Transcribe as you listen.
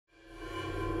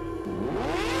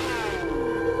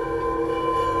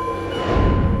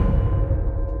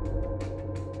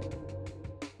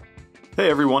Hey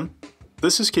everyone,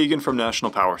 this is Keegan from National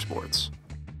Powersports.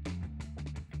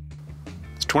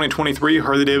 This 2023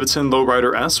 Harley-Davidson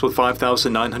Lowrider S with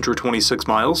 5,926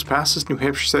 miles passes New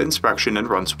Hampshire State inspection and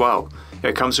runs well.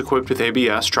 It comes equipped with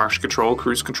ABS, traction control,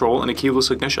 cruise control, and a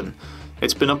keyless ignition.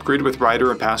 It's been upgraded with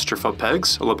rider and passenger foot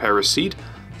pegs, a Lapera seat,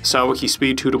 Sawasaki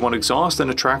Speed 2-to-1 exhaust,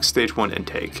 and a Trax Stage 1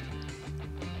 intake.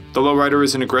 The Lowrider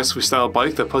is an aggressively styled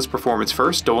bike that puts performance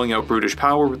first, doling out brutish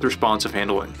power with responsive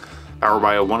handling. Powered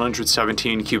by a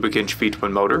 117 cubic inch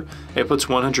V-twin motor, it puts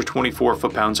 124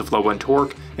 foot-pounds of low-end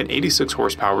torque and 86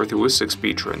 horsepower through a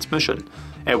 6-speed transmission.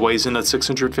 It weighs in at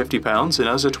 650 pounds and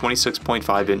has a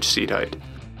 26.5 inch seat height.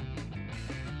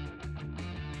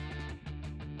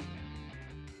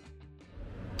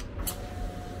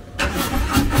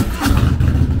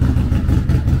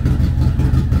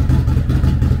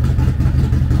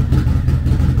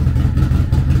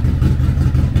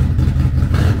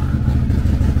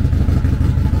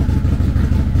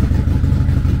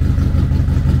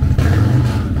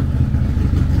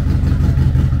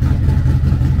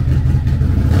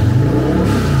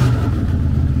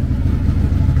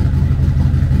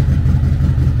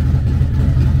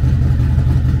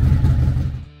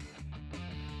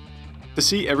 To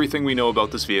see everything we know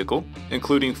about this vehicle,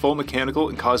 including full mechanical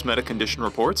and cosmetic condition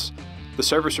reports, the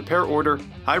service repair order,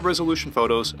 high-resolution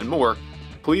photos, and more,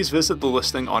 please visit the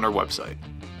listing on our website.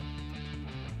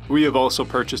 We have also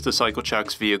purchased the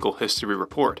CycleCheck's Vehicle History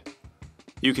Report.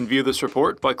 You can view this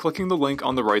report by clicking the link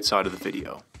on the right side of the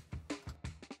video.